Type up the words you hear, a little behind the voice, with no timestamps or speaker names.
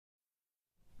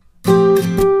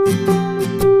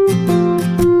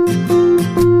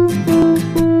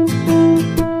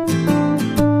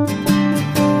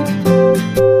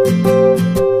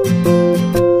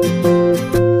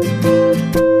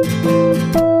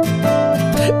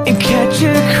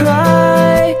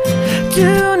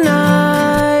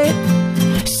tonight.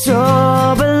 So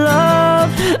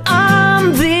beloved,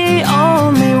 I'm the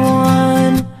only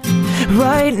one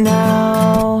right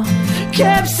now,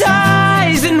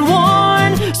 capsized and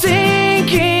worn,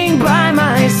 sinking by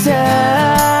myself,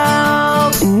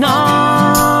 and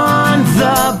on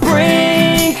the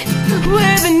brink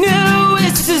with the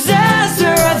newest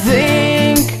disaster, I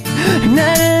think. And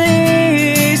at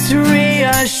least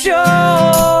reassure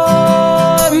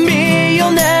me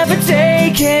you'll never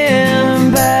take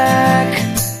him back,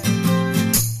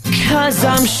 'cause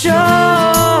I'm surely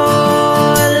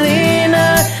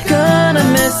not gonna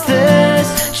miss this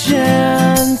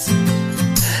chance.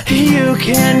 You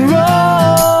can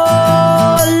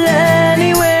roll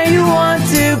anywhere you want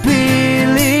to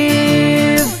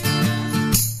believe.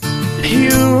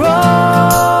 You roll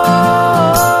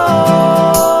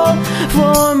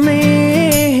for me,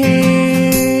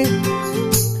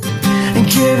 and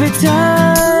give it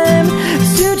time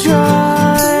to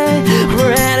dry.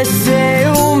 We're at a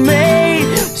stalemate.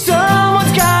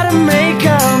 Someone's gotta make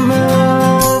a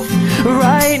move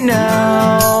right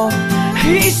now.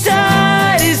 Each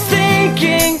side is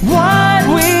thinking what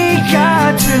we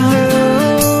got to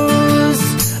lose.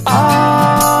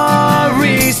 Our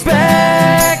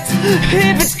respect,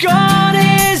 if it's gone,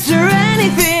 is there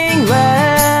anything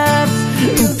left?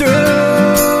 And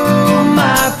through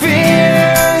my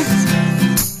fears,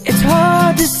 it's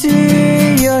hard to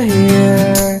see you're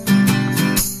here.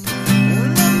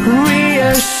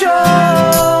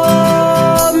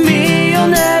 Reassure me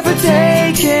you'll never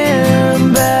take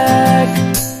him back,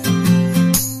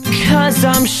 'cause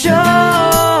I'm surely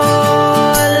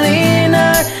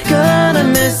not gonna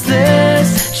miss this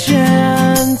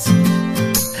chance.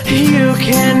 You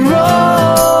can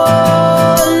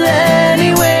roll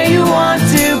anywhere you want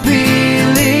to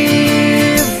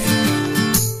believe.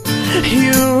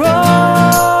 You roll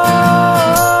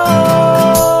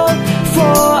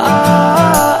for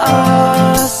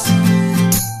us.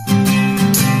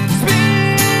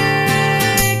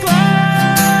 Speak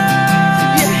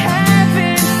loud, you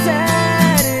haven't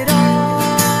said it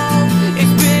all.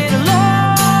 It's been a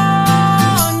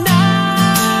long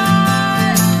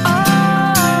night. Oh,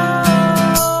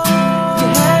 you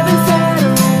haven't said a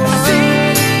word.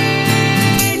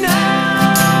 See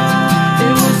now,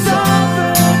 it was all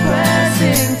for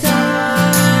passing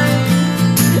time.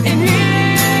 And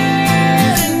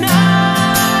here's the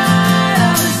night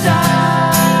on the side.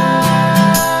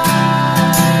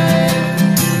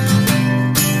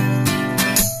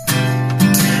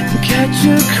 Catch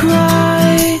a cry